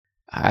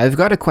I've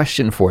got a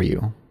question for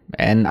you,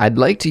 and I'd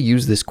like to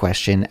use this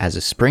question as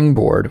a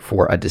springboard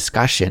for a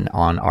discussion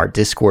on our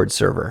Discord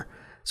server.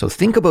 So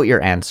think about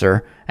your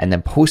answer and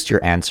then post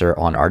your answer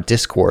on our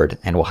Discord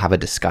and we'll have a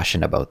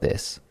discussion about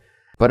this.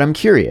 But I'm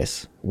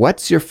curious,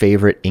 what's your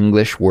favorite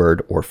English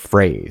word or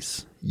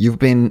phrase? You've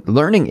been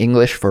learning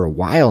English for a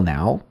while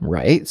now,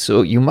 right?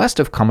 So you must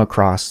have come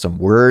across some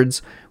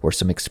words or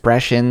some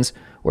expressions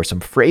or some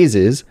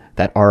phrases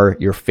that are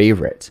your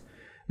favorite.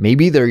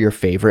 Maybe they're your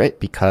favorite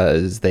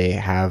because they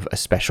have a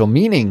special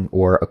meaning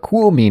or a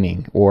cool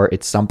meaning, or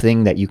it's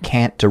something that you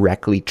can't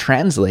directly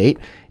translate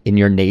in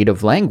your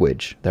native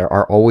language. There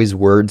are always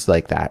words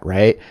like that,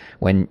 right?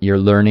 When you're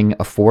learning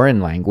a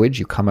foreign language,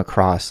 you come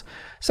across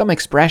some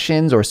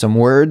expressions or some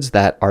words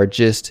that are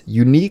just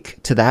unique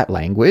to that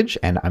language.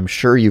 And I'm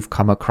sure you've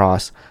come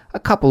across a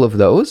couple of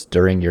those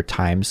during your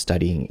time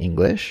studying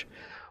English.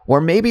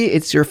 Or maybe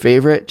it's your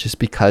favorite just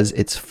because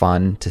it's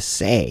fun to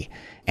say.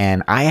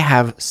 And I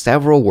have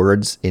several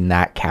words in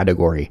that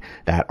category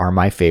that are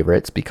my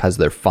favorites because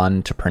they're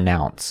fun to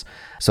pronounce.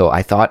 So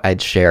I thought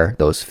I'd share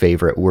those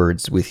favorite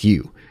words with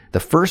you. The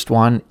first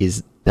one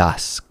is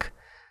dusk.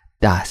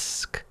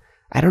 Dusk.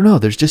 I don't know,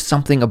 there's just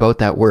something about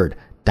that word,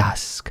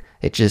 dusk.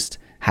 It just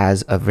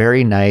has a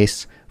very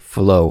nice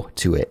flow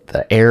to it.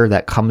 The air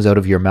that comes out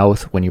of your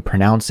mouth when you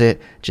pronounce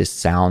it just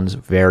sounds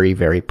very,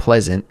 very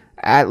pleasant,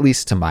 at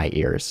least to my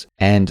ears.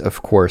 And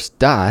of course,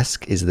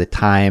 dusk is the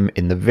time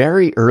in the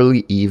very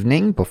early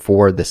evening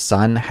before the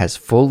sun has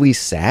fully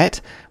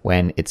set,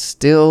 when it's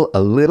still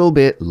a little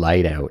bit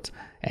light out.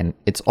 And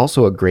it's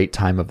also a great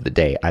time of the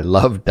day. I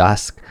love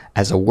dusk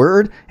as a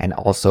word and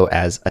also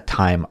as a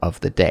time of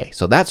the day.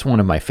 So that's one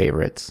of my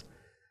favorites.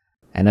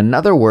 And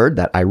another word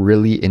that I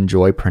really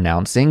enjoy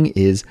pronouncing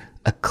is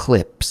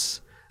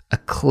eclipse.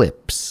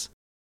 Eclipse.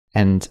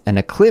 And an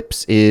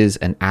eclipse is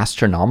an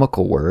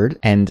astronomical word,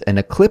 and an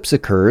eclipse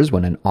occurs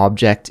when an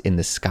object in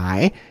the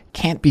sky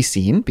can't be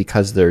seen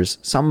because there's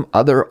some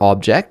other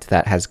object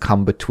that has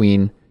come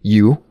between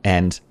you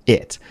and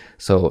it.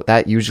 So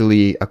that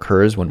usually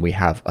occurs when we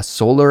have a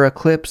solar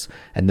eclipse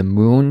and the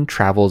moon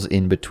travels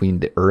in between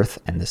the earth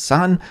and the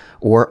sun,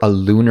 or a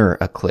lunar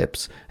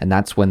eclipse. And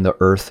that's when the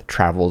earth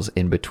travels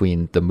in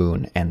between the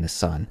moon and the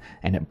sun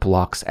and it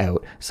blocks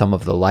out some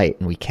of the light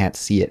and we can't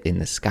see it in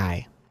the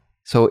sky.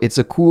 So it's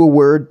a cool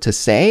word to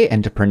say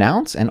and to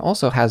pronounce, and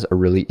also has a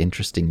really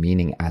interesting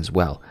meaning as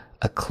well.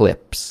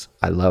 Eclipse.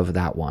 I love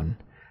that one.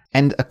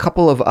 And a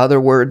couple of other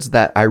words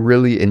that I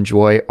really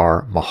enjoy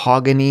are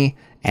mahogany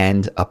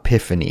and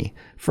epiphany,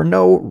 for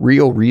no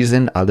real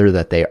reason other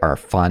that they are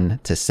fun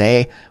to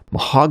say.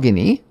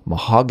 Mahogany,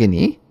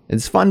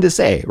 it's fun to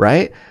say,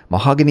 right?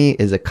 Mahogany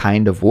is a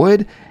kind of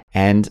wood,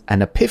 and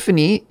an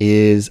epiphany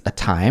is a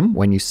time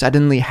when you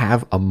suddenly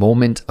have a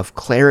moment of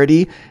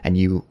clarity and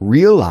you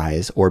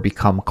realize or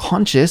become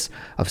conscious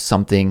of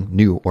something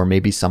new, or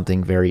maybe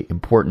something very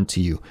important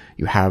to you.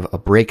 You have a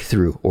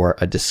breakthrough or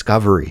a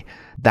discovery.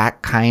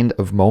 That kind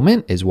of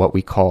moment is what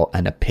we call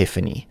an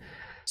epiphany.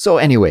 So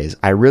anyways,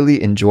 I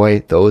really enjoy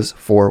those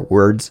four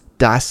words: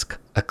 dusk,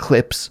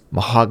 eclipse,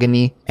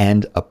 mahogany,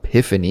 and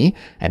epiphany.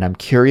 And I'm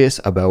curious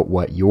about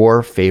what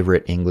your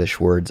favorite English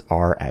words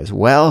are as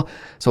well.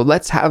 So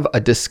let's have a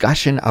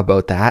discussion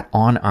about that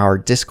on our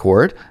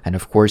Discord. And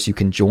of course, you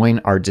can join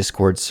our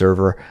Discord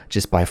server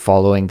just by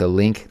following the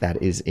link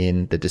that is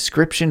in the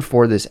description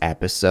for this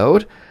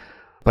episode.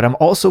 But I'm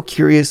also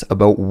curious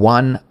about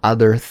one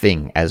other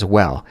thing as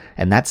well,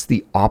 and that's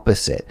the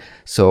opposite.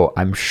 So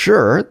I'm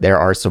sure there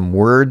are some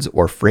words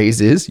or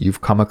phrases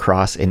you've come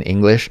across in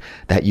English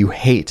that you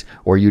hate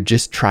or you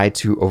just try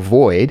to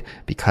avoid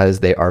because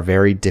they are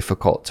very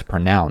difficult to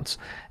pronounce.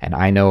 And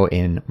I know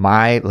in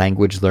my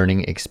language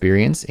learning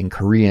experience in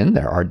Korean,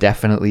 there are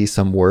definitely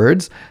some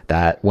words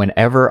that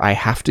whenever I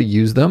have to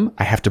use them,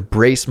 I have to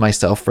brace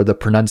myself for the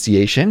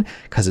pronunciation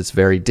because it's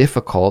very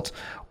difficult,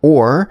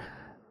 or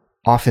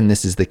often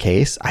this is the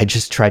case, I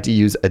just try to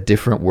use a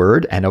different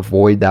word and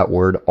avoid that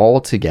word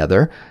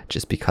altogether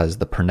just because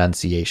the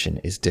pronunciation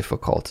is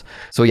difficult.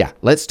 So yeah,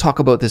 let's talk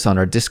about this on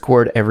our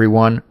Discord,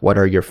 everyone. What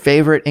are your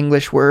favorite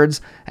English words,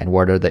 and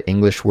what are the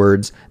English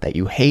words that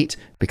you hate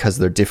because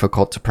they're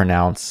difficult to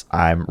pronounce?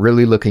 I'm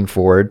really looking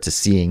forward to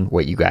seeing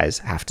what you guys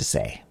have to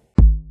say.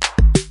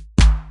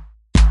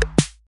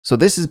 So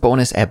this is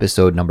bonus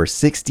episode number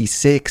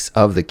 66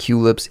 of the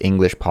Culips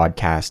English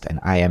podcast, and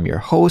I am your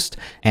host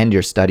and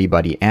your study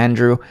buddy,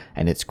 Andrew,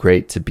 and it's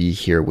great to be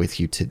here with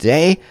you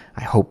today.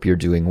 I hope you're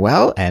doing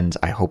well, and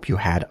I hope you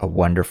had a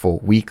wonderful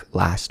week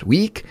last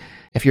week.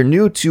 If you're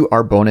new to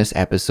our bonus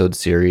episode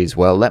series,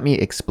 well, let me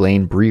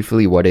explain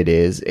briefly what it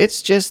is.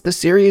 It's just the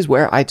series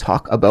where I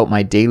talk about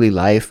my daily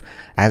life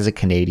as a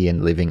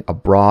Canadian living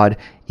abroad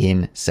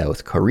in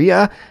South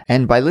Korea.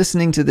 And by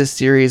listening to this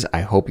series,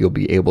 I hope you'll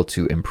be able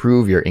to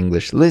improve your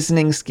English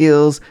listening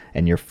skills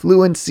and your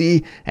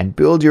fluency and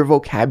build your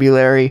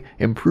vocabulary,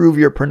 improve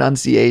your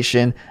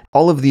pronunciation,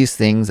 all of these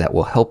things that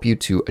will help you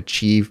to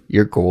achieve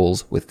your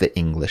goals with the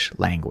English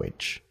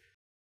language.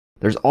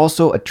 There's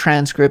also a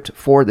transcript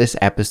for this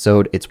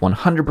episode. It's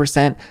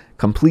 100%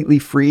 completely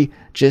free.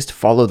 Just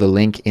follow the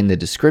link in the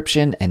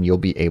description and you'll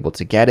be able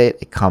to get it.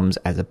 It comes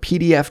as a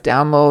PDF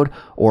download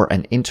or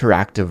an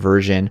interactive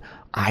version.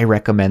 I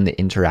recommend the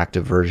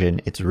interactive version.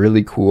 It's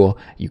really cool.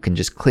 You can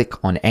just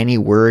click on any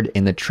word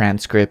in the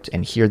transcript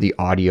and hear the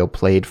audio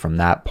played from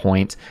that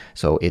point.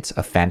 So it's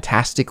a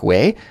fantastic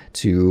way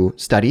to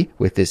study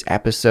with this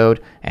episode.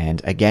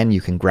 And again,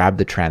 you can grab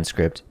the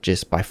transcript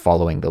just by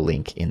following the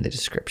link in the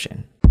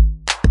description.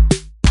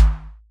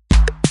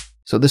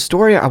 So the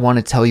story I want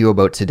to tell you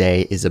about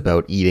today is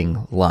about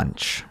eating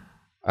lunch.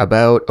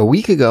 About a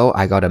week ago,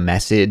 I got a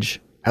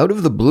message out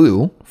of the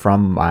blue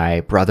from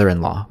my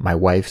brother-in-law, my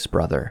wife's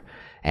brother.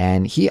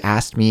 And he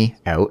asked me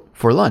out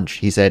for lunch.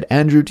 He said,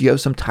 Andrew, do you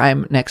have some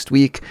time next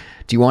week?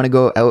 Do you want to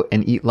go out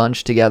and eat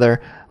lunch together?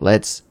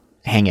 Let's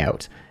hang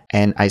out.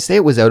 And I say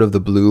it was out of the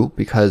blue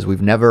because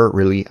we've never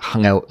really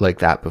hung out like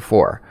that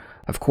before.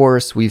 Of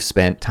course, we've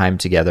spent time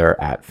together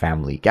at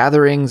family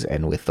gatherings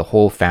and with the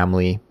whole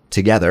family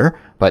together,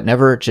 but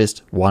never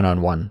just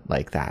one-on-one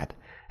like that.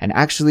 And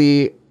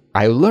actually,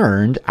 I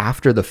learned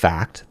after the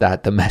fact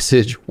that the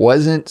message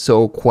wasn't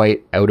so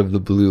quite out of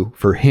the blue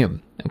for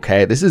him.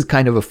 Okay, this is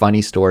kind of a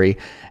funny story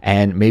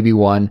and maybe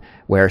one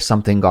where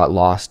something got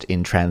lost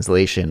in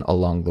translation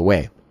along the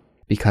way.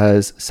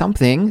 Because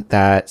something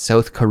that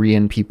South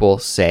Korean people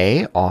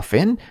say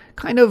often,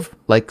 kind of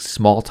like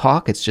small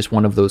talk, it's just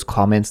one of those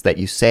comments that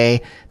you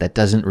say that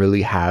doesn't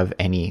really have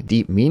any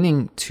deep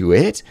meaning to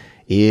it,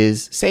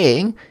 is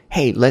saying,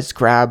 hey, let's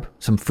grab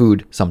some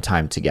food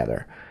sometime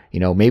together. You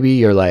know, maybe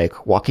you're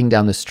like walking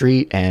down the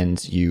street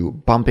and you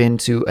bump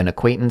into an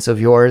acquaintance of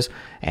yours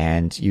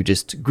and you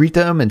just greet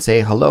them and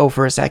say hello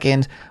for a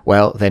second.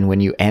 Well, then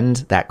when you end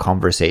that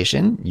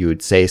conversation, you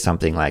would say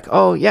something like,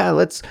 oh yeah,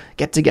 let's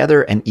get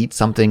together and eat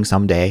something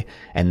someday.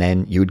 And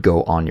then you'd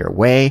go on your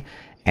way.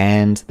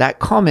 And that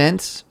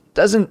comment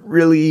doesn't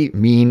really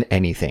mean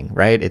anything,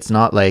 right? It's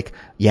not like,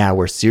 yeah,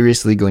 we're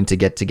seriously going to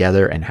get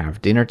together and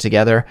have dinner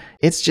together.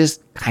 It's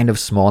just kind of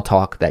small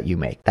talk that you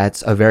make.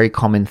 That's a very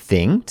common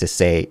thing to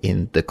say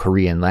in the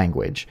Korean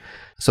language.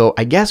 So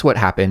I guess what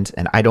happened,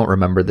 and I don't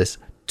remember this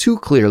too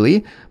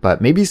clearly,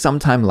 but maybe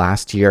sometime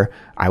last year,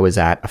 I was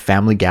at a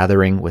family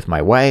gathering with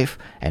my wife.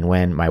 And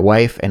when my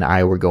wife and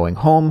I were going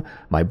home,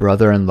 my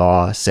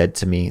brother-in-law said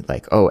to me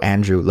like, oh,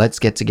 Andrew, let's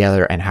get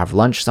together and have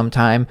lunch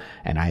sometime.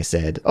 And I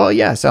said, oh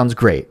yeah, sounds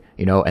great.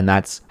 You know, and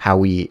that's how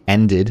we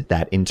ended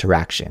that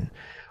interaction.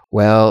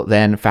 Well,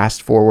 then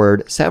fast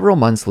forward several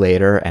months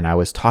later, and I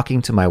was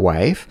talking to my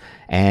wife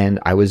and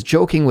I was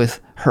joking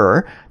with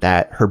her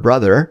that her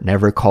brother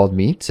never called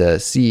me to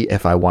see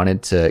if I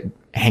wanted to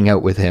hang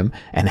out with him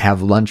and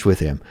have lunch with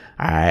him.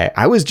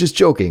 I was just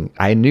joking.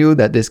 I knew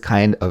that this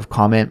kind of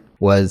comment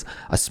was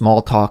a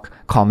small talk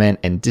comment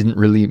and didn't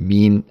really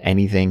mean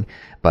anything,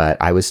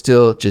 but I was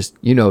still just,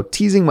 you know,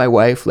 teasing my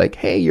wife like,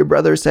 hey, your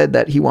brother said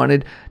that he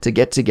wanted to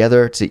get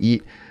together to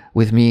eat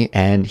with me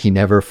and he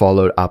never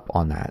followed up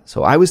on that.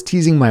 So I was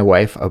teasing my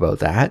wife about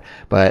that,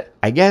 but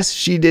I guess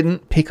she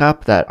didn't pick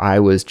up that I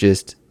was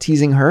just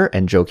teasing her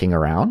and joking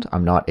around.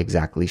 I'm not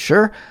exactly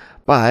sure.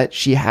 But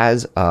she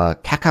has a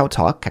Kakao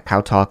Talk.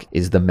 Kakao Talk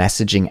is the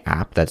messaging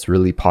app that's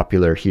really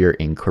popular here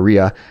in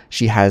Korea.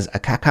 She has a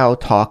Kakao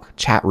Talk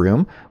chat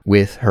room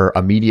with her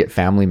immediate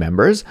family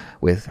members,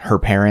 with her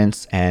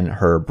parents and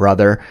her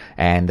brother,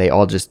 and they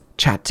all just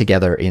chat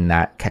together in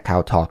that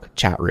Kakao Talk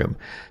chat room.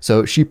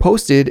 So she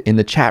posted in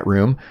the chat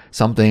room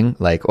something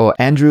like, oh,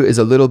 Andrew is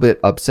a little bit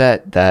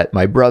upset that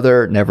my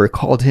brother never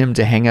called him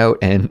to hang out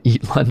and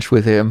eat lunch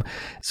with him.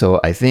 So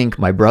I think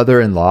my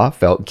brother-in-law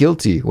felt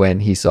guilty when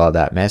he saw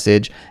that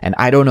message. And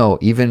I don't know,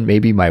 even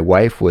maybe my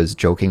wife was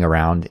joking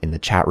around in the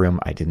chat room.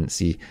 I didn't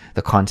see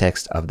the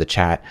context of the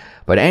chat.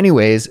 But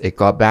anyways, it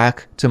got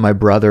back to my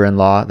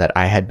brother-in-law that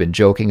I had been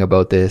joking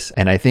about this.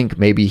 And I think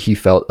maybe he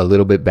felt a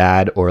little bit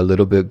bad or a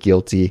little bit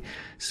guilty.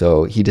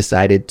 So he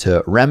decided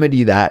to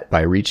remedy that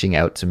by reaching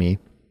out to me.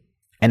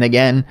 And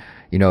again,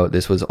 you know,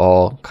 this was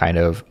all kind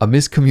of a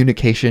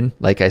miscommunication.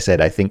 Like I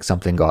said, I think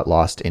something got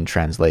lost in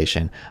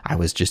translation. I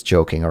was just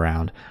joking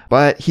around.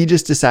 But he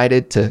just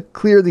decided to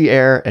clear the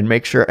air and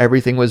make sure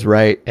everything was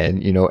right.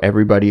 And, you know,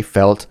 everybody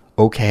felt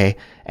okay.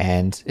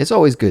 And it's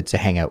always good to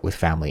hang out with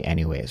family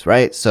anyways,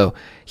 right? So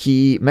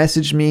he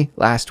messaged me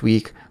last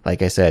week,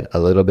 like I said, a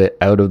little bit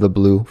out of the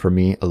blue for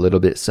me, a little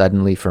bit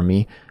suddenly for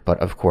me. But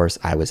of course,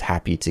 I was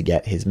happy to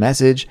get his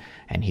message.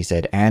 And he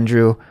said,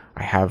 Andrew,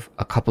 I have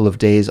a couple of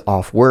days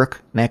off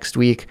work next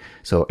week.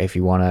 So if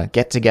you want to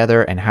get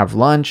together and have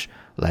lunch,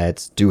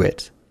 let's do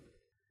it.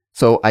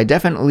 So I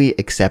definitely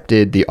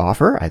accepted the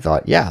offer. I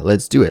thought, yeah,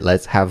 let's do it.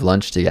 Let's have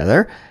lunch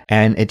together.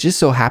 And it just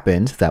so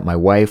happened that my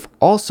wife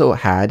also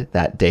had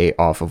that day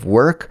off of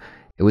work.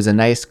 It was a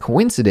nice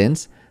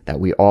coincidence that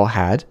we all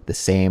had the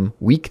same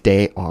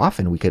weekday off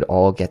and we could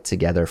all get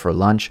together for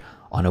lunch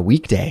on a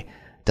weekday.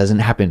 Doesn't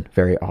happen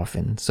very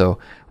often. So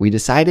we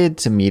decided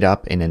to meet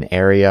up in an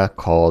area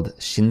called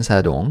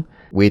Shinsadong.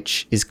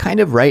 which is kind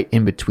of right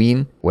in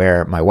between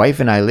where my wife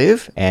and I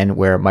live and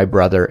where my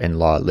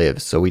brother-in-law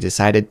lives. So we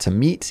decided to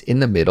meet in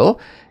the middle,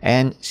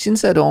 and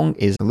Shinsadong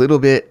is a little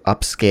bit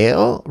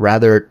upscale,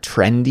 rather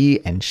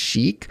trendy and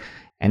chic,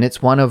 and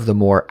it's one of the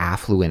more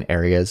affluent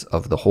areas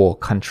of the whole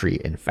country,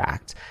 in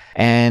fact.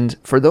 And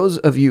for those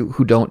of you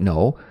who don't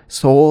know,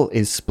 Seoul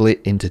is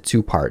split into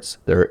two parts.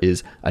 There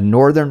is a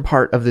northern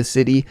part of the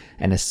city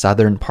and a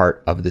southern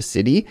part of the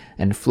city,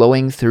 and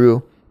flowing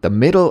through the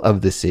middle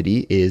of the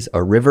city is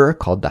a river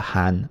called the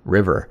Han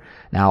River.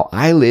 Now,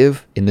 I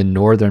live in the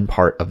northern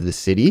part of the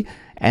city,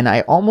 and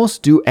I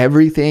almost do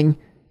everything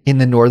in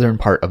the northern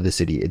part of the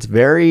city. It's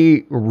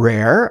very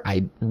rare.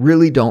 I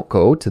really don't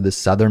go to the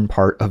southern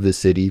part of the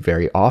city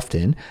very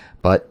often,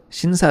 but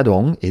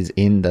Shinsadong is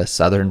in the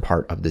southern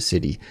part of the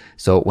city.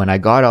 So when I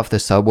got off the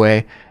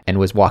subway and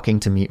was walking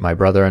to meet my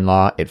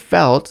brother-in-law, it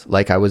felt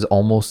like I was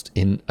almost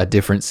in a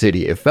different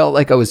city. It felt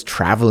like I was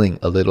traveling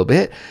a little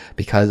bit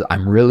because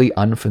I'm really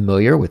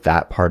unfamiliar with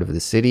that part of the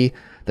city.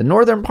 The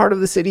northern part of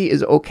the city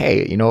is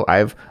okay. You know,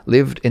 I've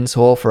lived in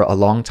Seoul for a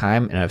long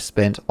time and I've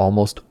spent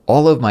almost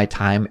all of my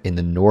time in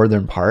the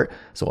northern part.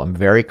 So I'm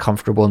very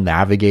comfortable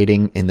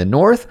navigating in the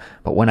north.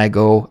 But when I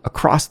go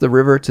across the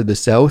river to the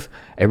south,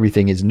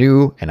 everything is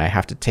new and I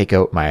have to take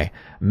out my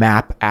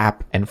map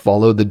app and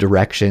follow the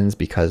directions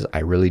because I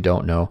really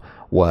don't know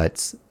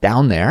what's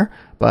down there.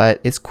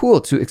 But it's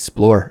cool to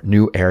explore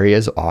new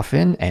areas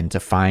often and to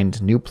find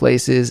new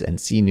places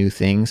and see new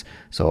things.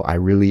 So I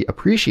really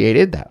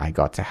appreciated that I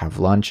got to have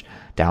lunch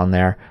down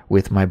there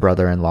with my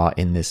brother-in-law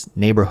in this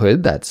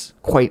neighborhood that's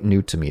quite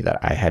new to me, that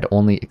I had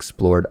only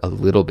explored a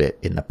little bit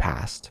in the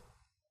past.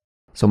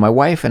 So my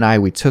wife and I,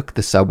 we took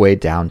the subway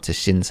down to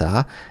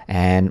Shinsa,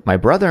 and my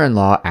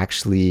brother-in-law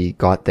actually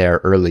got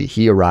there early.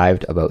 He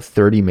arrived about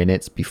 30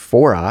 minutes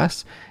before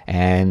us,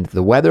 and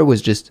the weather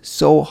was just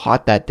so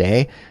hot that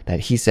day that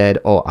he said,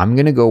 "Oh, I'm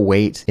going to go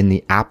wait in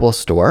the Apple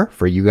store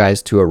for you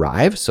guys to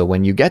arrive. So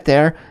when you get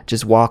there,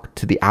 just walk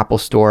to the Apple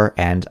store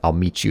and I'll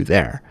meet you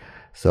there."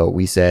 So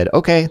we said,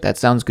 "Okay, that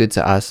sounds good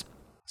to us."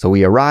 So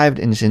we arrived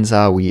in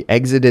Shinsa, we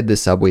exited the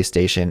subway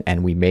station,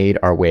 and we made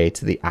our way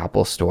to the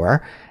Apple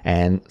store.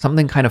 And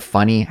something kind of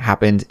funny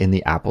happened in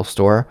the Apple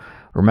store.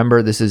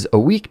 Remember, this is a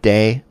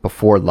weekday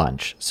before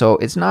lunch, so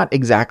it's not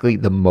exactly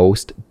the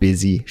most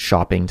busy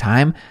shopping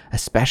time,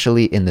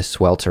 especially in the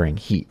sweltering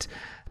heat.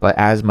 But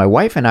as my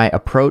wife and I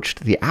approached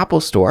the Apple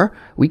store,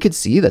 we could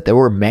see that there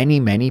were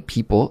many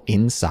people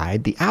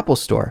inside the Apple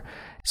store.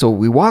 So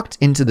we walked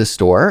into the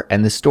store,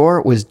 and the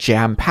store was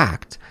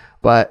jam-packed.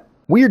 But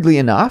weirdly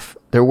enough,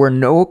 there were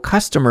no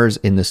customers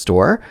in the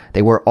store.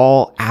 They were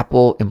all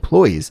Apple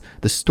employees.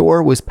 The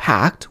store was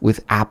packed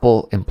with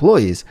Apple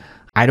employees.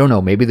 I don't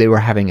know, maybe they were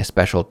having a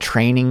special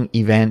training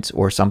event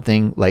or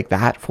something like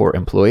that for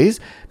employees,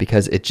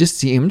 because it just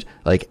seemed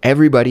like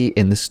everybody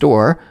in the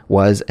store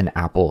was an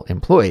Apple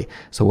employee.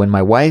 So when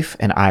my wife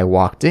and I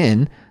walked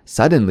in,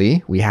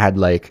 suddenly we had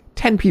like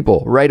 10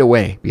 people right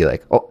away be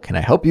like, "Oh, can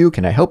I help you?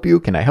 Can I help you?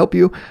 Can I help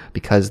you?"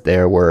 Because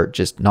there were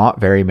just not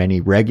very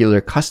many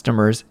regular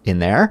customers in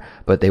there,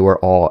 but they were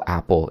all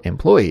Apple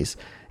employees.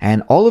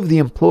 And all of the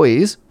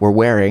employees were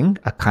wearing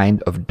a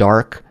kind of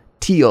dark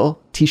teal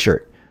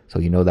t-shirt. So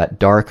you know, that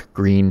dark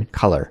green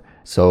color.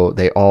 So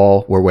they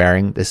all were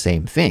wearing the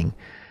same thing.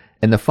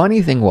 And the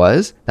funny thing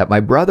was that my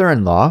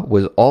brother-in-law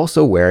was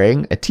also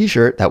wearing a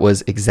t-shirt that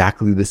was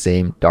exactly the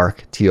same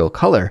dark teal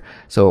color.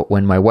 So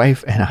when my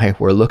wife and I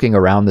were looking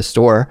around the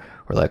store,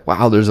 we're like,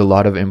 wow, there's a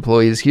lot of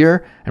employees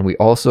here. And we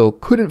also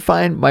couldn't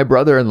find my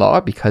brother-in-law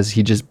because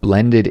he just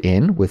blended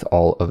in with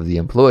all of the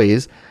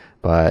employees.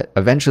 But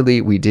eventually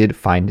we did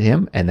find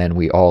him, and then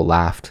we all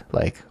laughed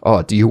like,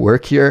 "Oh, do you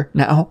work here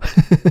now?"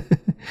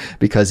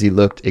 Because he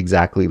looked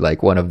exactly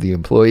like one of the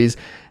employees.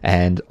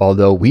 And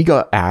although we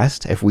got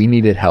asked if we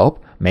needed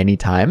help many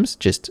times,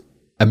 just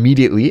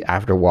immediately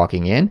after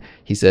walking in,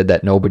 he said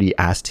that nobody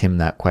asked him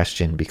that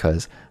question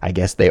because I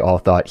guess they all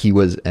thought he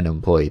was an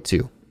employee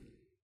too.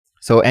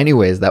 So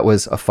anyways, that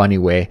was a funny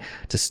way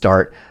to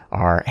start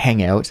our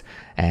hangout.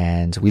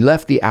 And we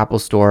left the Apple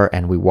store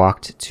and we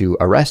walked to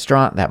a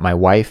restaurant that my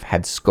wife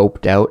had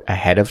scoped out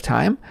ahead of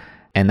time.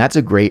 And that's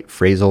a great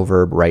phrasal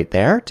verb right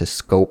there, to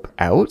scope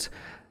out.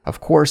 Of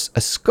course,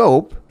 a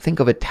scope, think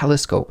of a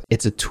telescope.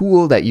 It's a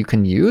tool that you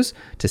can use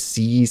to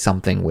see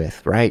something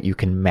with, right? You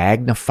can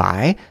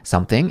magnify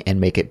something and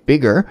make it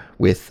bigger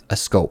with a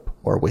scope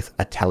or with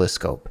a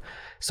telescope.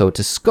 So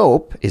to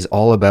scope is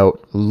all about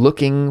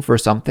looking for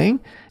something.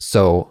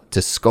 So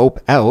to scope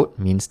out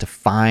means to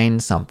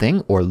find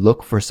something or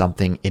look for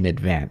something in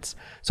advance.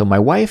 So my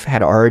wife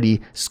had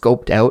already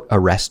scoped out a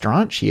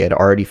restaurant. She had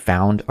already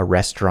found a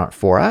restaurant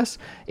for us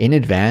in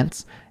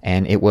advance,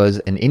 and it was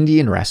an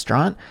Indian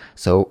restaurant.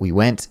 So we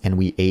went and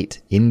we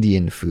ate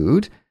Indian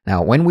food.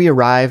 Now, when we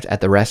arrived at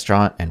the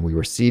restaurant and we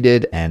were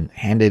seated and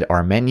handed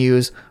our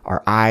menus,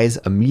 our eyes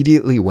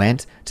immediately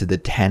went to the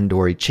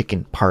tandoori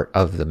chicken part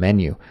of the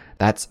menu.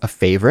 That's a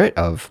favorite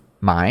of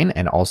mine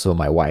and also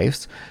my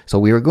wife's. So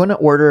we were going to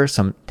order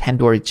some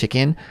tandoori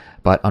chicken,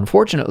 but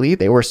unfortunately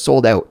they were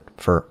sold out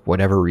for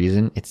whatever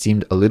reason, it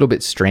seemed a little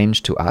bit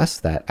strange to us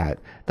that at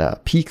the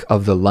peak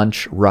of the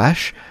lunch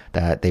rush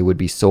that they would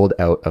be sold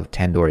out of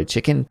tandoori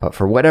chicken, but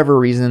for whatever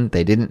reason,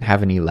 they didn't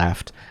have any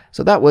left.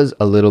 So that was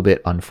a little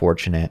bit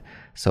unfortunate.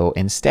 So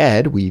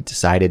instead, we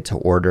decided to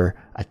order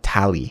a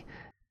thali.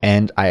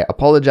 And I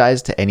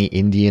apologize to any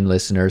Indian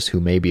listeners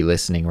who may be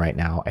listening right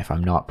now if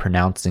I'm not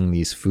pronouncing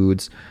these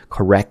foods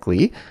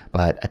correctly,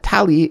 but a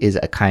thali is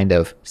a kind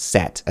of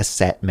a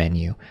set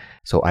menu.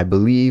 So I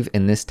believe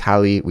in this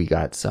thali, we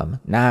got some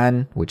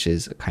naan, which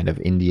is a kind of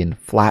Indian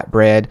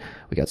flatbread.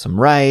 We got some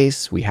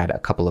rice. We had a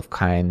couple of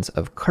kinds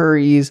of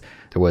curries.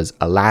 There was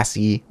a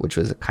lassi, which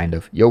was a kind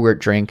of yogurt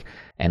drink.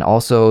 And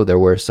also there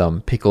were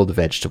some pickled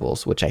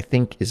vegetables, which I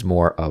think is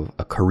more of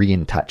a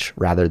Korean touch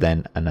rather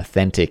than an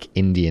authentic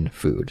Indian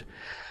food.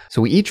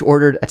 So we each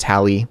ordered a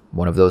thali,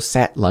 one of those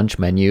set lunch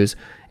menus,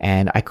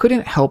 and I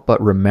couldn't help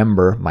but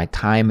remember my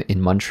time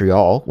in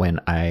Montreal when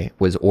I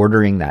was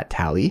ordering that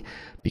thali,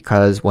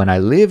 because when I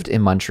lived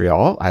in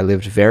Montreal, I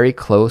lived very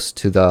close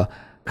to the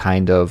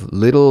kind of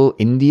Little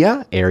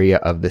India area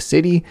of the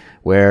city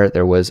where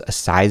there was a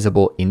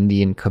sizable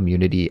Indian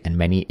community and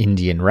many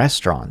Indian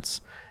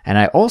restaurants. And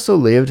I also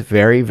lived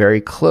very, very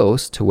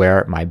close to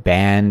where my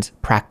band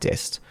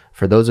practiced.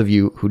 For those of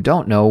you who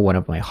don't know, one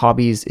of my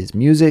hobbies is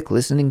music,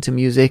 listening to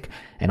music,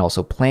 and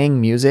also playing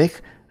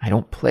music. I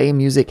don't play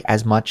music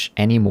as much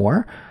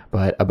anymore,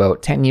 but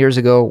about 10 years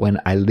ago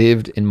when I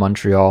lived in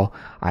Montreal,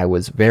 I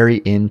was very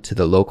into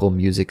the local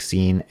music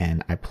scene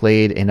and I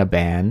played in a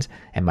band,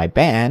 and my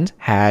band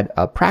had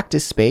a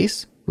practice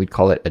space. We'd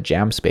call it a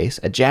jam space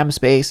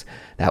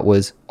that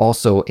was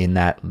also in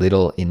that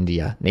Little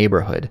India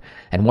neighborhood.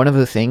 And one of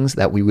the things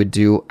that we would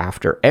do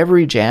after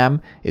every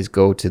jam is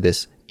go to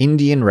this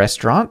Indian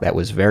restaurant that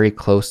was very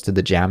close to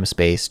the jam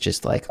space,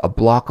 just like a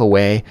block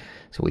away.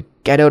 So we'd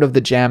get out of the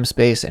jam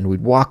space and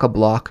we'd walk a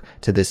block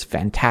to this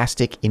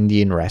fantastic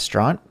Indian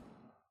restaurant.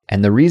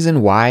 And the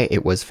reason why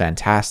it was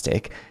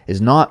fantastic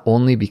is not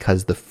only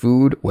because the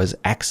food was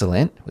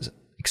excellent, it was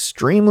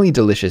extremely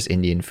delicious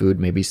Indian food,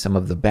 maybe some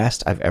of the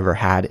best I've ever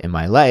had in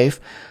my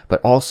life,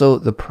 but also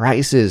the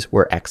prices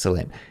were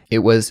excellent. It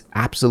was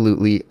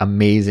absolutely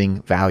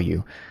amazing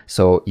value.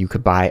 So you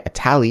could buy a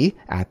thali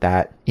at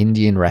that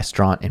Indian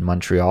restaurant in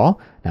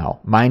Montreal. Now,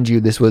 mind you,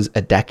 this was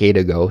a decade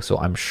ago, so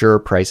I'm sure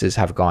prices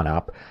have gone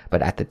up,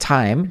 but at the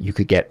time you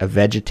could get a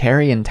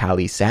vegetarian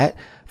thali set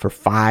for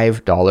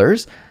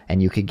 $5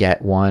 and you could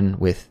get one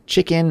with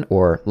chicken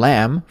or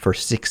lamb for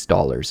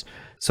 $6.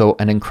 So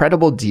an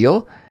incredible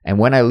deal. And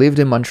when I lived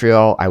in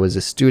Montreal, I was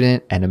a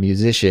student and a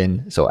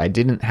musician, so I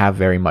didn't have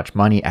very much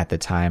money at the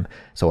time.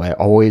 So I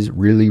always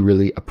really,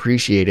 really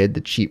appreciated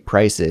the cheap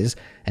prices.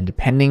 And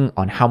depending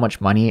on how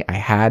much money I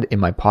had in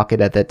my pocket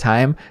at that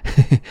time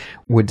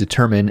would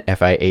determine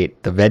if I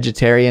ate the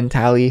vegetarian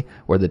thali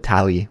or the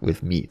thali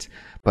with meat.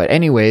 But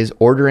anyways,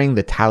 ordering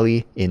the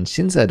thali in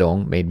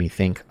Sinsadong made me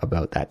think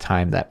about that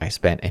time that I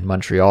spent in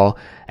Montreal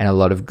and a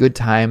lot of good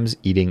times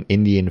eating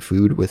Indian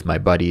food with my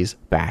buddies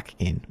back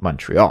in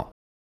Montreal.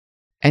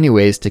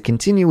 Anyways, to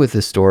continue with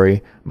the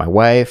story, my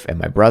wife and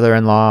my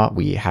brother-in-law,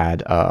 we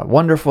had a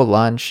wonderful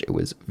lunch. It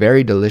was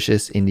very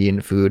delicious Indian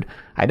food.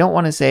 I don't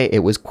want to say it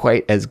was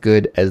quite as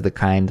good as the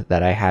kind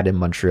that I had in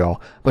Montreal,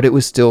 but it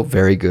was still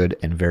very good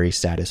and very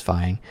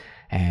satisfying.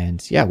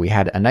 And yeah, we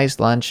had a nice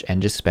lunch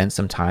and just spent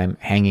some time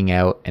hanging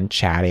out and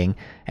chatting.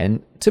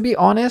 And to be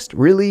honest,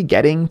 really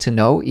getting to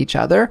know each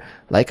other.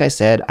 Like I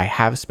said, I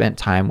have spent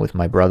time with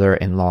my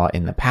brother-in-law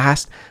in the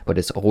past, but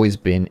it's always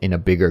been in a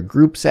bigger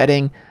group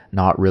setting,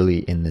 not really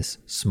in this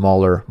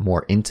smaller,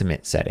 more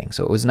intimate setting.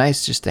 So it was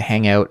nice just to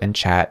hang out and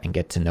chat and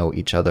get to know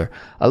each other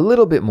a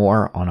little bit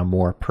more on a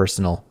more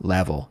personal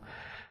level.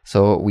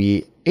 So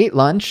we ate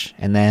lunch,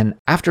 and then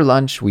after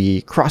lunch,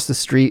 we crossed the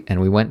street and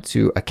we went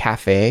to a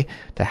cafe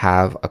to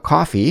have a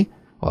coffee.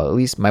 Well, at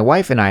least my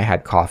wife and I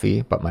had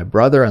coffee, but my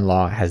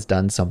brother-in-law has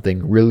done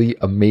something really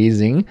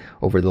amazing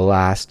over the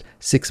last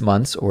 6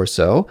 months or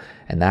so,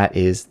 and that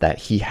is that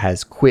he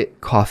has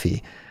quit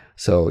coffee.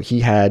 So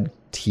he had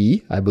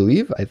tea, I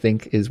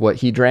think is what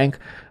he drank,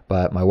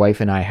 but my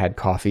wife and I had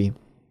coffee.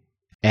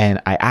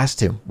 And I asked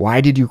him, why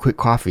did you quit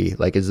coffee?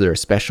 Like, is there a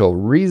special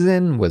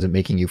reason? Was it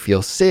making you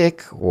feel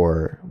sick?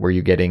 Or were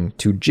you getting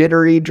too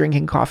jittery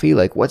drinking coffee?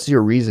 Like, what's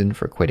your reason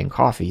for quitting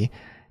coffee?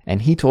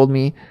 And he told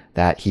me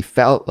that he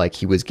felt like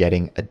he was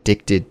getting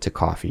addicted to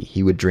coffee.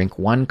 He would drink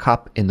 1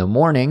 cup in the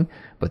morning,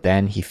 but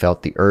then he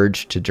felt the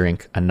urge to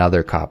drink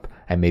another cup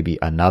and maybe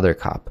another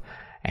cup.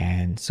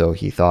 And so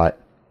he thought,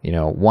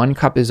 1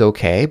 cup is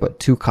okay, but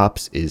 2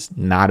 cups is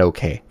not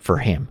okay for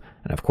him.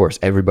 And of course,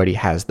 everybody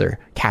has their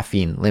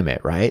caffeine limit,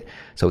 right?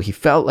 So he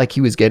felt like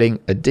he was getting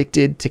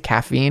addicted to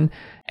caffeine.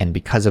 And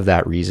because of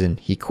that reason,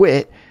 he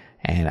quit.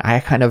 And I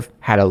kind of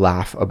had a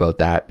laugh about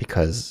that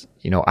because,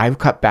 I've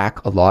cut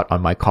back a lot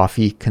on my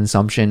coffee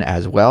consumption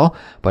as well,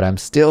 but I'm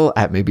still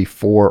at maybe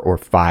 4 or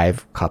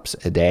 5 cups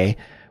a day,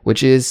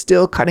 which is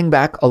still cutting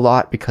back a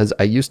lot because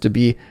I used to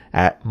be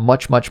at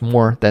much, much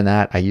more than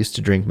that. I used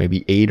to drink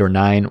maybe 8 or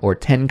 9 or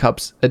 10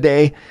 cups a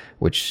day,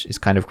 which is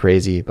kind of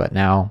crazy. But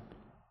now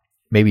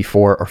maybe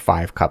 4 or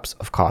 5 cups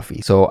of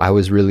coffee. So I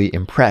was really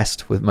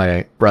impressed with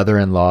my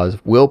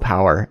brother-in-law's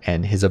willpower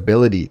and his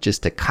ability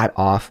just to cut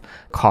off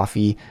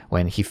coffee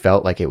when he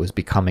felt like it was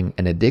becoming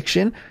an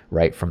addiction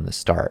right from the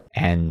start.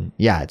 And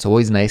yeah, it's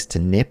always nice to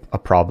nip a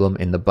problem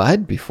in the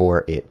bud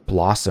before it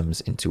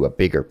blossoms into a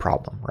bigger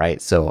problem,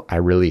 right? So I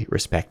really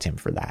respect him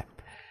for that.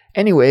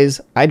 Anyways,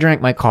 I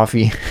drank my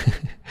coffee.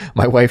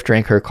 My wife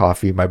drank her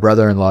coffee. My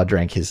brother-in-law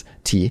drank his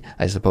tea,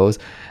 I suppose.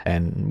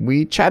 And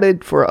we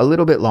chatted for a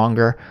little bit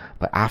longer.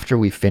 But after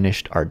we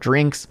finished our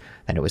drinks,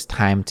 then it was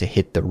time to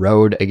hit the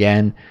road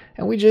again.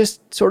 And we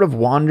just sort of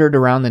wandered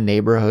around the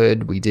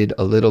neighborhood. We did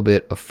a little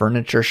bit of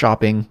furniture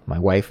shopping. My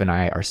wife and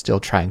I are still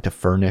trying to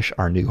furnish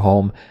our new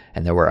home.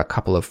 And there were a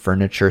couple of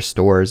furniture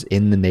stores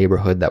in the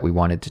neighborhood that we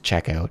wanted to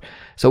check out.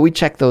 So we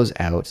checked those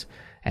out.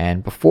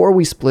 And before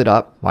we split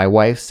up, my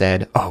wife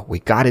said, "Oh, we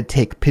got to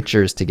take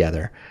pictures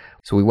together."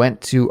 So we went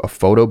to a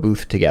photo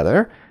booth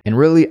together. And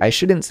really, I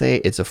shouldn't say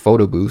it's a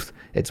photo booth.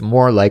 It's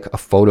more like a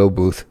photo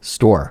booth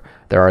store.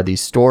 There are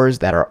these stores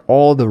that are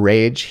all the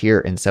rage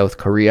here in South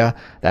Korea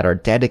that are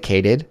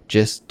dedicated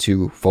just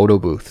to photo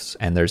booths.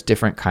 And there's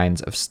different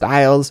kinds of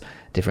styles,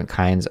 different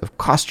kinds of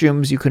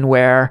costumes you can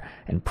wear,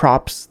 and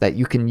props that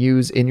you can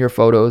use in your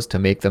photos to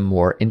make them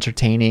more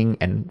entertaining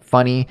and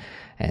funny.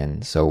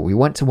 And so we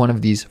went to one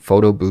of these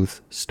photo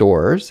booth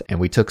stores and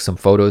we took some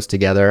photos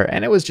together,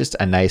 and it was just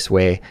a nice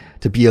way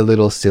to be a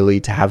little silly,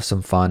 to have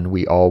some fun.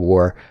 We all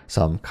wore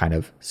some kind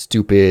of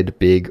stupid,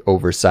 big,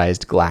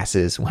 oversized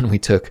glasses when we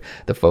took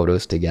the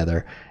photos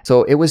together.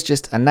 So it was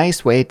just a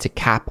nice way to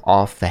cap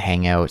off the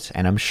hangout.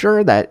 And I'm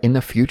sure that in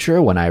the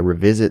future, when I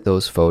revisit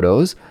those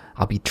photos,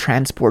 I'll be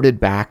transported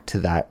back to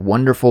that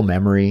wonderful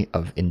memory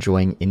of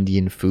enjoying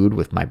Indian food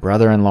with my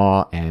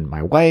brother-in-law and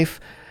my wife.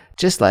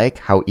 Just like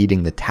how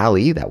eating the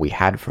thali that we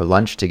had for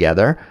lunch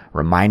together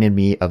reminded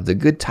me of the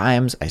good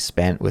times I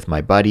spent with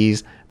my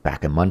buddies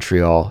back in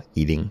Montreal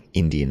eating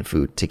Indian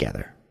food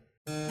together.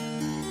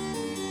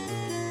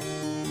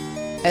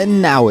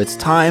 And now it's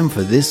time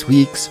for this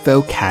week's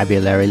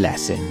vocabulary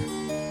lesson.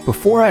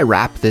 Before I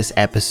wrap this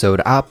episode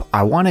up,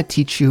 I want to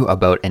teach you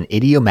about an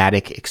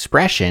idiomatic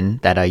expression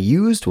that I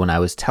used when I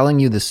was telling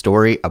you the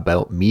story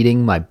about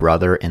meeting my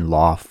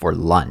brother-in-law for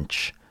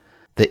lunch.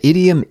 The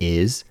idiom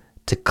is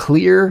to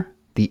clear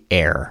the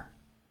air.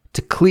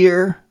 To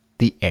clear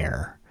the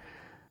air.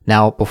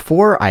 Now,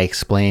 before I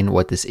explain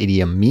what this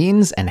idiom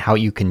means and how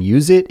you can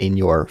use it in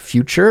your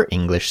future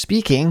English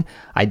speaking,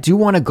 I do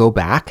want to go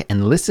back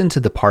and listen to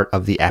the part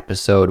of the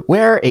episode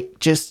where it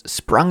just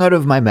sprung out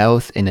of my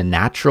mouth in a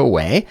natural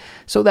way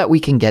so that we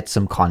can get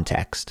some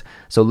context.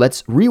 So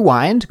let's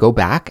rewind, go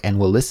back, and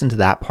we'll listen to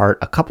that part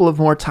a couple of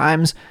more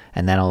times,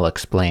 and then I'll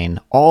explain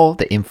all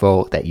the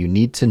info that you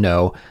need to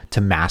know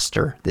to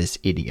master this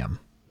idiom.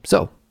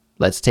 So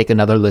let's take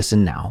another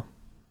listen now.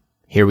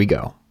 Here we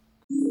go.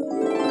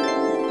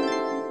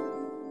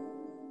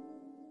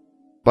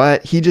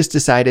 But he just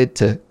decided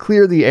to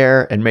clear the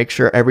air and make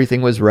sure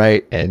everything was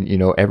right and,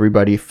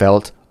 everybody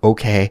felt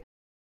okay.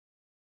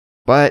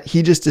 But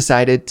he just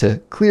decided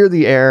to clear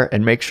the air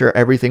and make sure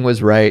everything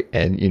was right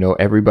and,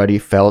 everybody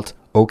felt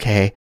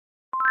okay.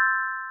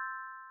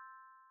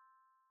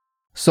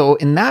 So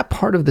in that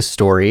part of the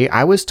story,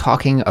 I was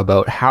talking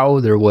about how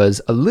there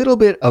was a little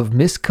bit of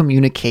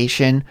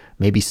miscommunication.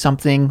 Maybe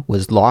something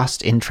was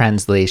lost in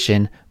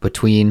translation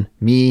between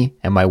me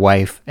and my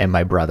wife and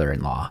my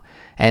brother-in-law.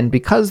 And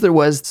because there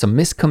was some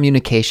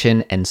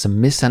miscommunication and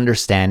some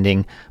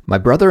misunderstanding, my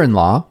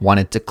brother-in-law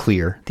wanted to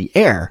clear the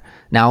air.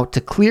 Now, to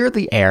clear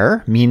the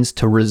air means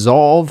to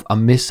resolve a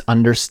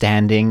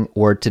misunderstanding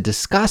or to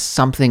discuss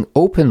something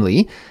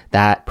openly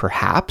that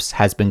perhaps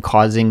has been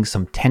causing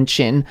some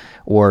tension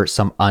or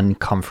some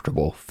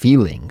uncomfortable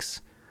feelings.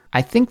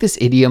 I think this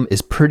idiom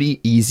is pretty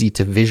easy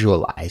to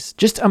visualize.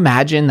 Just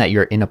imagine that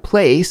you're in a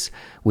place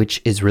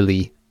which is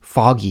really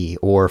foggy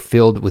or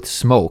filled with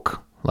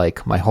smoke,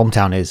 like my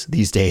hometown is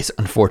these days,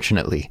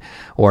 unfortunately.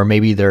 Or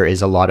maybe there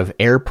is a lot of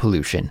air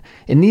pollution.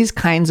 In these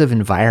kinds of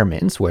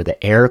environments where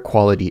the air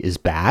quality is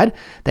bad,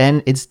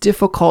 then it's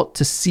difficult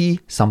to see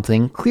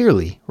something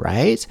clearly,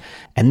 right?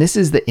 And this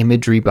is the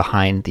imagery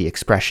behind the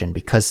expression,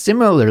 because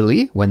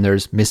similarly, when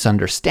there's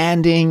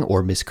misunderstanding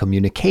or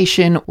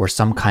miscommunication or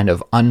some kind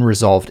of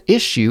unresolved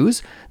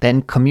issues,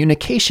 then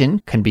communication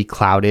can be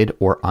clouded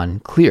or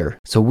unclear.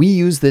 So we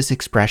use this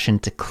expression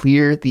to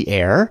clear the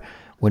air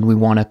when we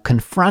want to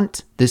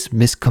confront this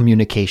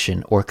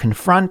miscommunication or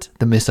confront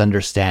the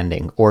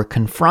misunderstanding or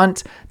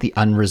confront the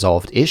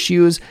unresolved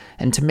issues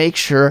and to make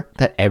sure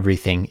that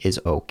everything is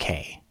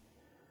okay.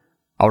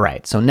 All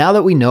right, so now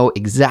that we know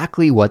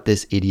exactly what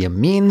this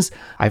idiom means,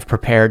 I've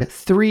prepared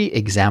 3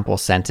 example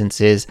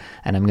sentences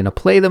and I'm going to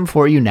play them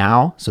for you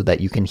now so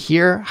that you can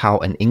hear how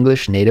an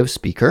English native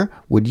speaker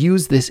would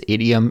use this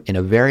idiom in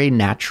a very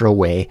natural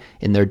way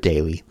in their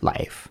daily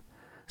life.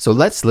 So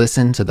let's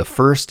listen to the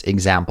first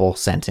example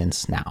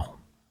sentence now.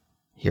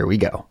 Here we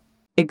go.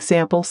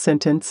 Example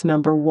sentence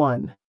number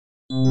 1.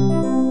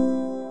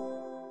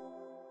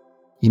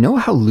 You know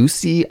how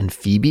Lucy and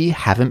Phoebe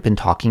haven't been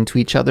talking to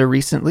each other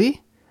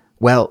recently?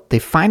 Well, they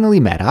finally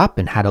met up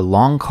and had a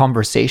long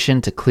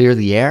conversation to clear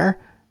the air,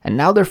 and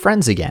now they're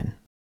friends again.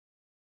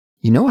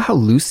 You know how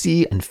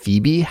Lucy and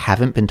Phoebe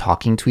haven't been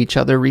talking to each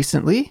other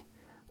recently?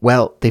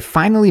 Well, they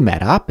finally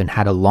met up and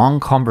had a long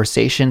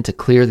conversation to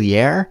clear the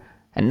air,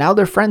 and now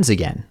they're friends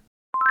again.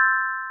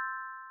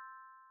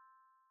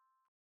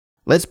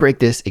 Let's break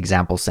this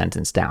example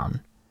sentence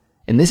down.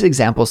 In this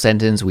example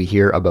sentence, we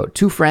hear about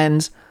two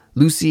friends,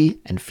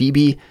 Lucy and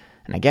Phoebe,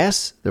 and I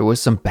guess there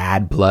was some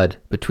bad blood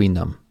between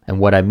them. And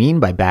what I mean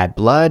by bad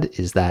blood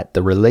is that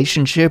the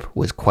relationship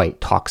was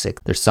quite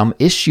toxic. There's some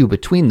issue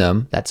between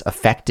them that's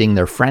affecting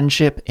their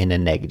friendship in a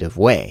negative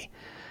way.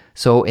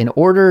 So in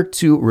order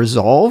to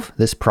resolve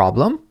this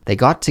problem, they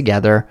got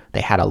together,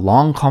 they had a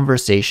long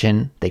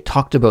conversation, they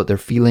talked about their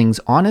feelings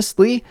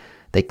honestly,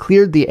 they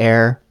cleared the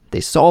air,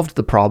 they solved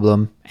the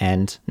problem,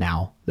 and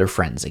now they're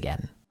friends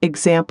again.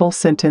 Example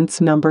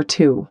sentence number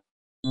 2.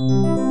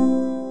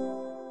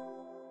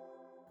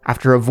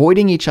 After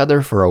avoiding each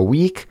other for a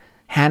week,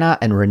 Hannah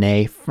and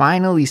Renee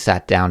finally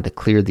sat down to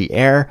clear the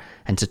air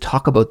and to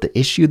talk about the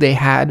issue they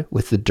had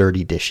with the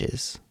dirty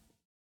dishes.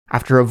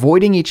 After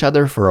avoiding each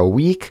other for a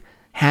week,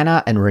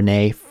 Hannah and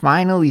Renee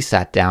finally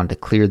sat down to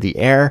clear the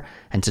air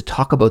and to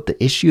talk about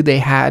the issue they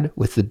had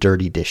with the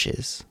dirty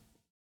dishes.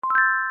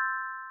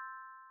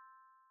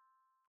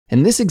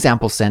 In this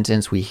example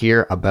sentence, we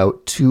hear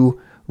about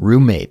two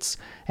roommates,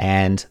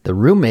 and the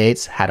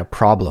roommates had a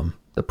problem.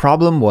 The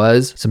problem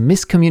was some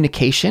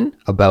miscommunication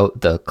about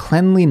the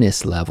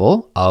cleanliness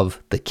level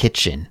of the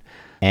kitchen.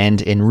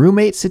 And in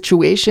roommate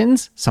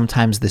situations,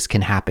 sometimes this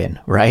can happen,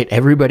 right?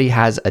 Everybody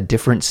has a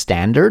different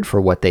standard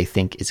for what they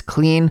think is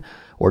clean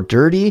or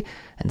dirty,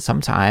 and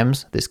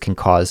sometimes this can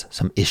cause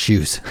some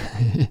issues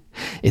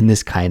in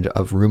this kind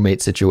of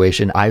roommate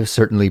situation. I've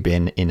certainly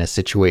been in a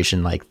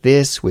situation like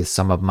this with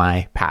some of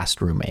my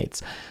past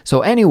roommates.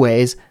 So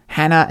anyways,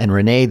 Hannah and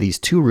Renee, these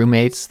two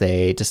roommates,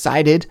 they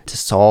decided to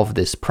solve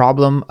this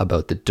problem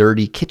about the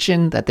dirty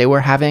kitchen that they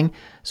were having.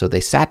 So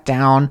they sat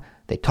down,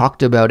 they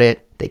talked about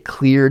it, they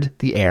cleared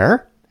the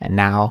air, and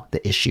now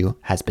the issue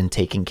has been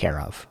taken care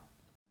of.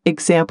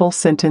 Example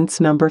sentence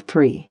number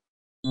 3.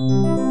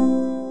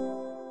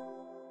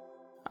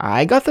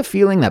 I got the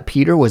feeling that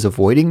Peter was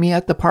avoiding me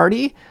at the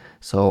party,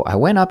 so I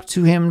went up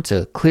to him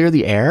to clear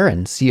the air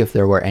and see if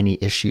there were any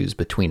issues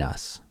between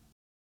us.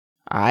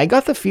 I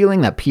got the feeling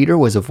that Peter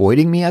was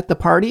avoiding me at the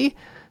party,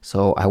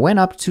 so I went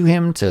up to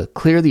him to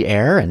clear the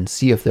air and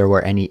see if there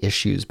were any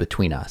issues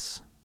between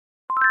us.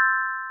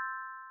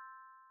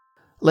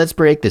 Let's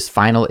break this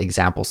final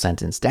example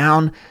sentence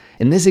down.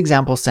 In this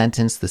example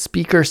sentence, the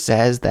speaker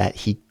says that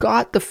he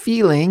got the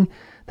feeling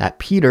that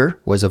Peter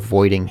was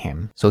avoiding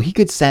him. So he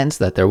could sense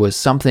that there was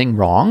something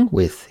wrong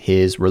with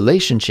his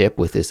relationship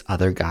with this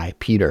other guy,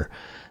 Peter.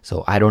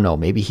 So I don't know,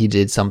 maybe he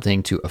did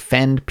something to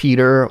offend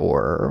Peter,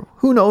 or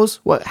who knows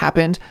what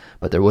happened,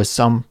 but there was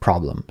some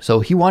problem.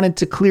 So he wanted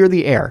to clear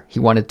the air. He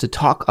wanted to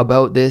talk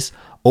about this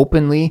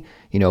openly,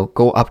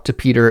 go up to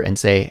Peter and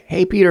say,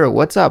 "Hey Peter,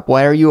 what's up?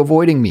 Why are you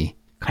avoiding me?"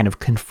 Kind of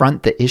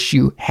confront the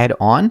issue head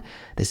on.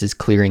 This is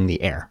clearing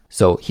the air.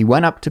 So he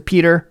went up to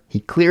Peter, he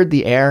cleared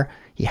the air,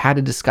 he had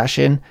a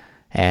discussion,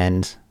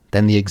 and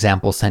then the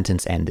example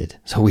sentence ended.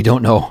 So we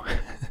don't know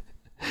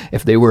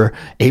if they were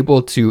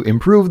able to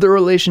improve the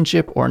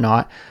relationship or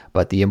not,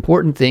 but the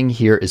important thing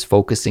here is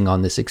focusing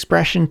on this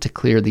expression to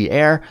clear the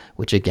air,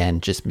 which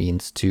again just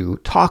means to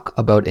talk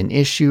about an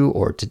issue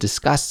or to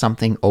discuss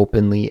something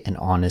openly and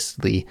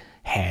honestly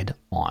head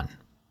on.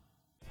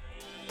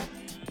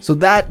 So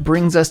that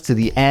brings us to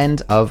the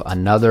end of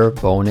another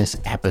bonus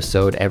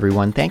episode,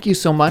 everyone. Thank you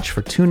so much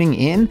for tuning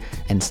in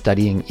and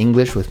studying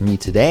English with me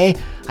today.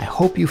 I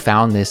hope you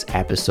found this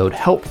episode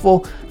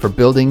helpful for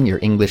building your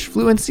English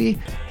fluency,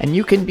 and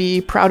you can be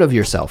proud of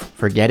yourself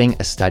for getting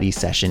a study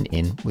session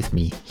in with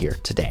me here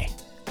today.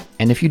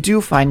 And if you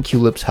do find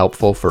Culips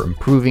helpful for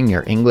improving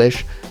your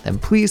English, then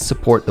please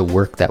support the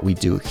work that we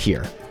do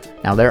here.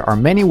 Now, there are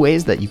many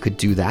ways that you could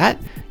do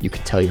that. You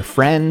could tell your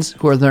friends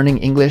who are learning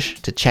English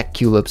to check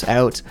Culips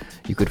out.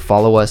 You could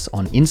follow us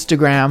on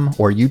Instagram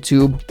or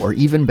YouTube, or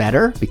even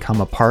better,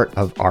 become a part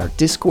of our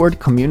Discord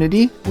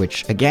community,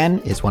 which again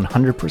is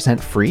 100%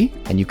 free.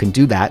 And you can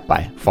do that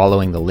by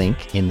following the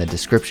link in the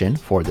description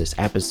for this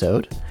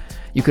episode.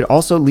 You could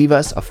also leave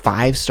us a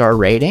 5-star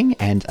rating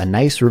and a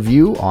nice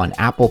review on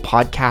Apple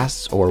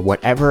Podcasts or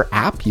whatever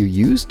app you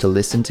use to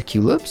listen to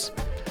Culips.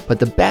 But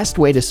the best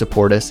way to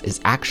support us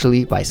is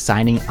actually by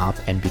signing up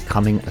and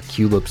becoming a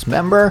Culips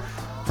member.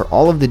 For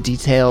all of the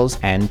details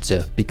and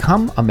to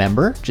become a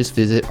member, just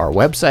visit our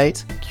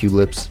website,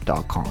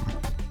 culips.com.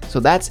 So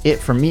that's it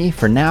from me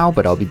for now,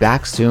 but I'll be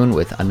back soon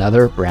with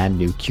another brand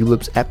new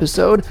Culips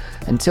episode.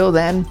 Until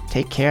then,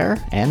 take care,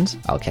 and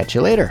I'll catch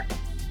you later.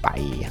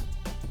 Bye.